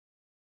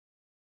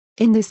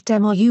In this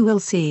demo you will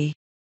see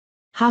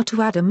how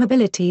to add a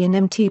mobility in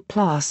MT+.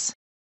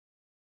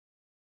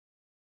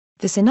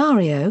 The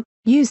scenario,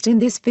 used in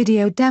this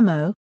video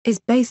demo,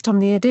 is based on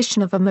the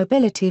addition of a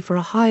mobility for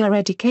a higher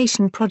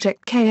education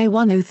project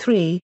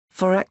KA103,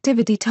 for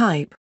activity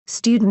type,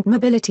 student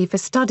mobility for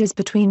studies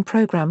between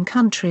program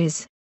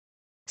countries.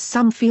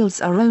 Some fields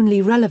are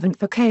only relevant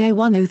for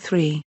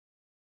KA103.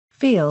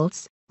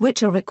 Fields,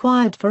 which are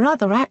required for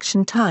other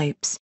action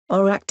types,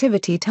 or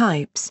activity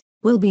types,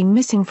 will be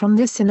missing from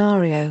this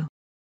scenario.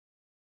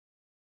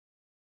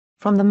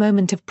 From the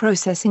moment of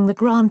processing the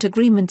grant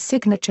agreement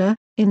signature,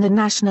 in the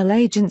national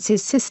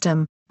agency's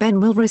system,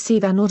 Ben will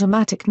receive an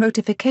automatic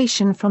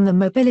notification from the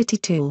mobility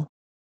tool.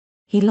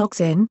 He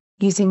logs in,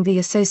 using the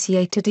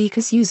associated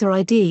ECAS user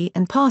ID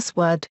and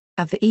password,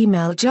 of the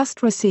email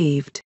just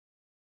received.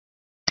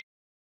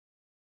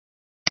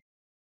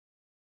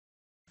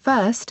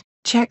 First,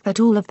 check that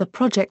all of the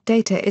project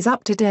data is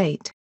up to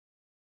date.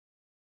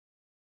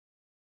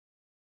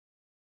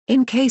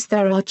 In case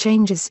there are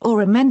changes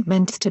or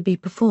amendments to be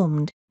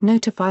performed,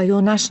 notify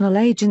your national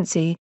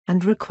agency,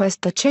 and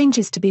request the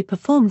changes to be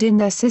performed in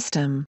their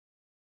system.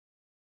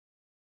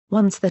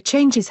 Once the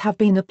changes have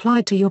been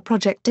applied to your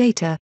project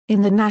data,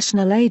 in the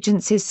national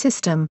agency's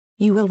system,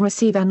 you will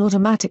receive an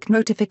automatic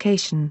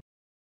notification.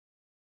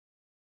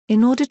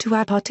 In order to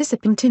add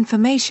participant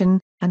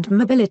information, and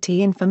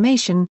mobility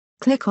information,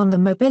 click on the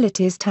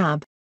Mobilities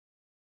tab.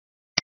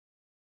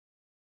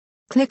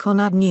 Click on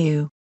Add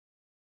New.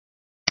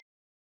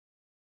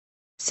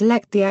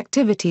 Select the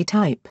activity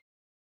type.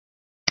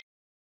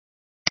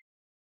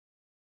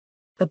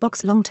 The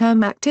box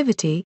Long-Term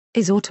Activity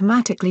is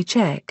automatically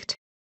checked.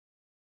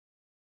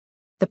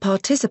 The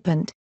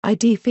Participant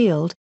ID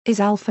field is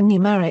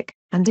alphanumeric,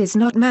 and is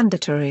not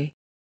mandatory.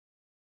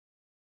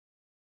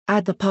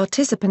 Add the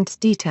participant's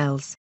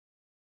details.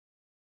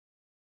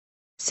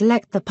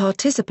 Select the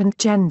participant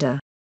gender.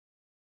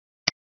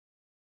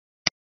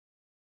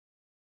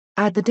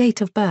 Add the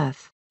date of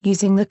birth,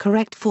 using the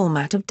correct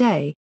format of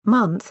day,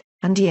 month,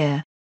 and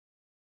year.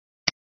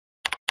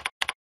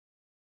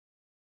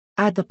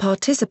 Add the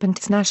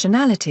participant's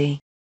nationality.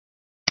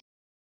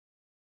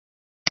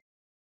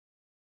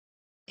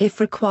 If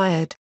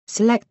required,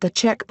 select the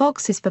check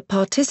boxes for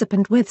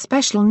participant with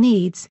special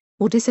needs,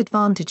 or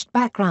disadvantaged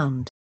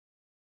background.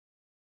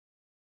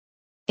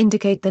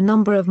 Indicate the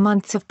number of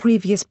months of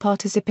previous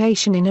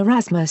participation in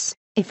Erasmus,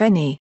 if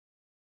any.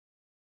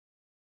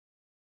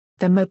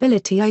 The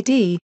Mobility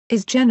ID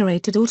is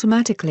generated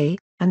automatically,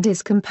 and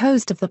is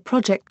composed of the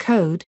project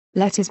code,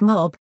 letters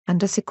MOB,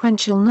 and a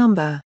sequential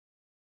number.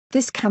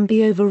 This can be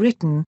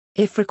overwritten,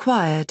 if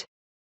required.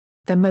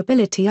 The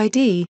Mobility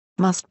ID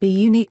must be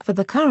unique for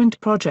the current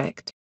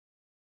project.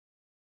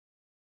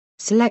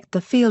 Select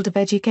the field of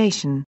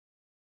education.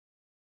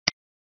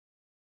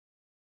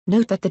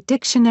 Note that the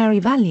dictionary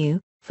value,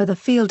 for the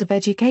field of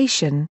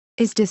education,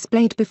 is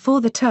displayed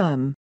before the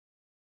term.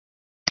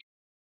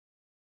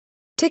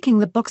 Ticking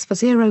the box for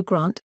zero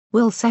grant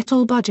will set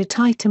all budget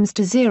items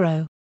to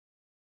 0.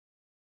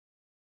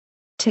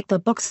 Tick the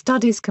box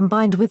Studies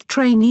combined with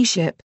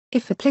traineeship,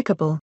 if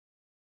applicable.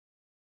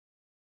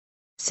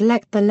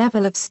 Select the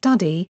level of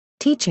study,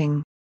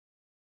 teaching.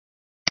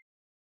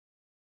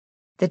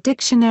 The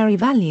dictionary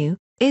value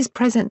is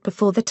present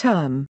before the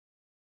term.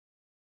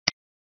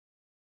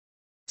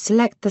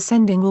 Select the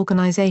sending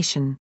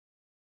organization.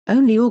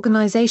 Only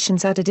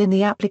organizations added in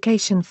the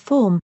application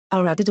form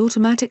are added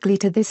automatically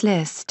to this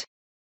list.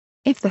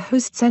 If the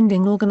host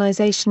sending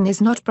organization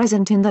is not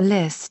present in the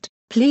list,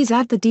 please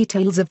add the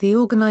details of the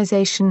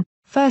organization,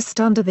 first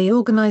under the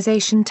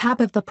Organization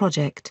tab of the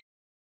project.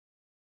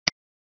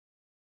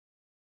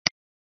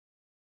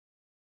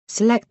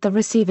 Select the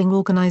receiving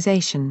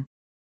organization.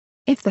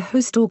 If the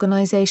host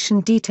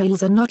organization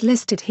details are not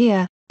listed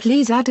here,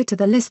 please add it to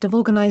the list of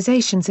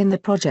organizations in the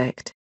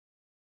project.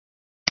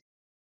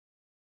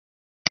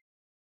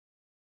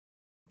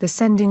 The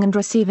sending and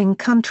receiving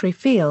country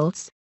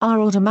fields are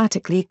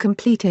automatically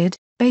completed,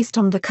 based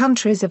on the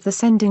countries of the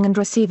sending and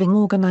receiving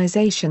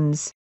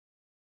organizations.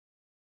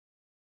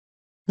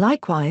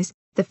 Likewise,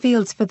 the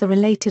fields for the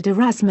related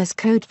Erasmus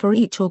code for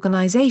each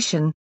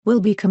organization will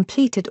be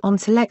completed on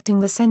selecting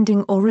the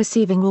sending or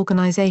receiving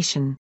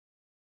organization.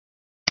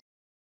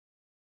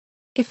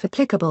 If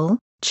applicable,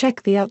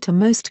 check the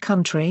outermost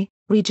country,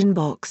 region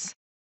box.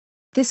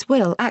 This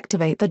will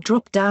activate the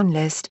drop-down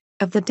list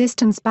of the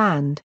distance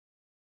band.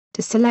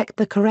 To select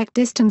the correct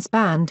distance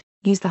band,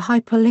 use the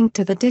hyperlink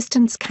to the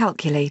distance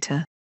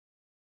calculator.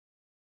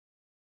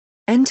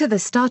 Enter the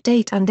start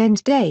date and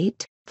end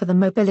date for the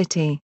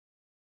mobility.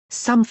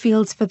 Some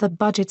fields for the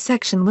budget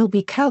section will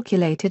be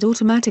calculated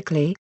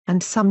automatically,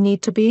 and some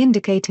need to be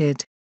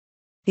indicated.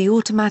 The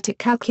automatic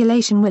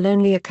calculation will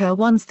only occur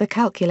once the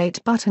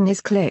Calculate button is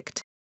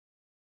clicked.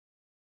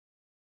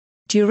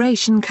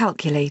 Duration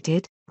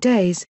calculated,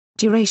 days,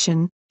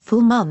 duration,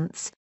 full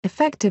months,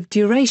 effective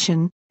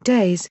duration,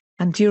 days,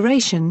 and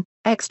duration,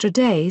 extra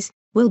days,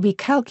 will be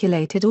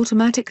calculated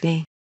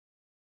automatically.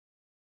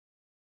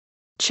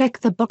 Check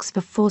the box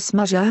for force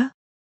majeure,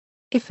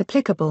 if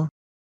applicable.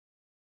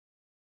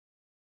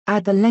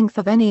 Add the length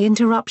of any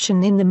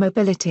interruption in the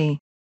mobility.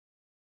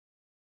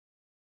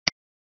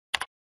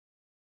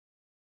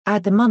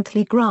 Add the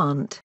monthly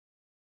grant.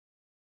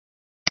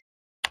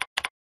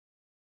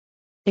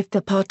 If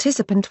the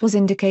participant was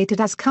indicated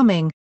as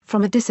coming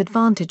from a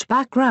disadvantaged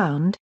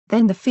background,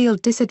 then the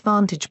field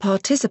disadvantaged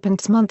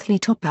participant's monthly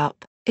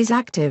top-up is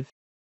active.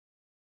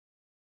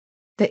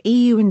 The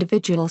EU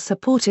individual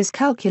support is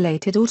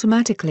calculated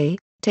automatically,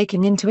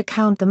 taking into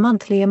account the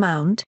monthly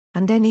amount,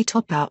 and any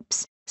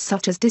top-ups,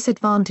 such as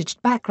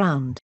disadvantaged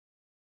background.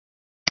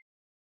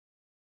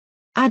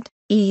 Add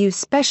EU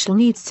special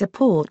needs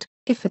support,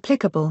 if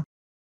applicable.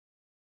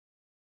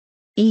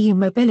 EU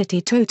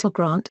Mobility Total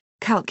Grant,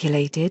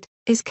 calculated,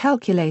 is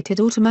calculated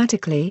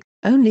automatically,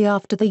 only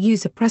after the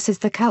user presses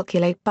the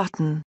Calculate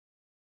button.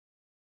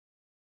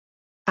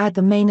 Add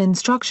the main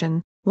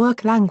instruction,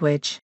 work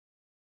language.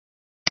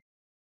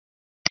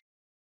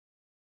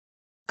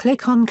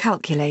 Click on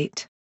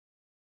Calculate.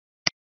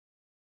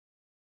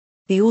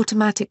 The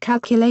automatic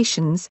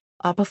calculations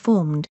are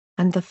performed,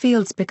 and the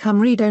fields become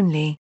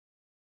read-only.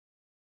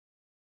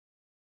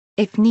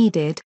 If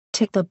needed,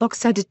 tick the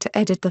box Edit to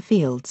edit the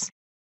fields.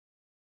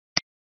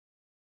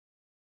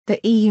 The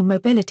EU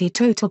Mobility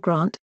Total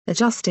Grant,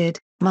 adjusted,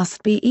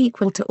 must be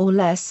equal to or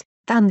less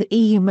than the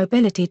EU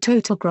Mobility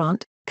Total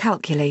Grant,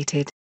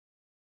 calculated.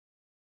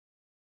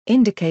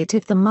 Indicate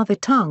if the mother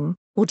tongue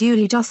or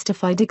duly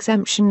justified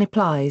exemption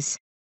applies.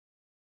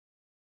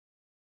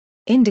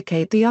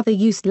 Indicate the other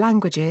used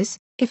languages,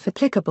 if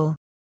applicable.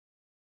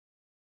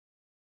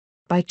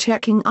 By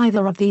checking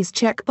either of these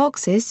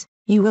checkboxes,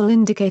 you will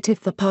indicate if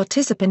the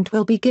participant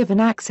will be given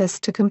access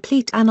to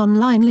complete an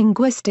online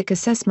linguistic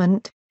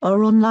assessment,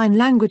 or online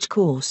language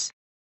course.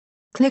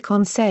 Click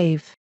on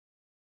Save.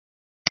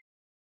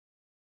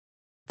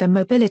 The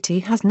mobility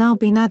has now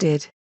been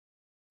added.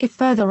 If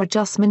further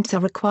adjustments are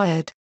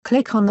required,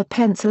 click on the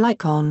pencil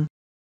icon.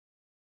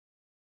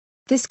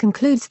 This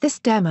concludes this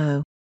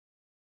demo.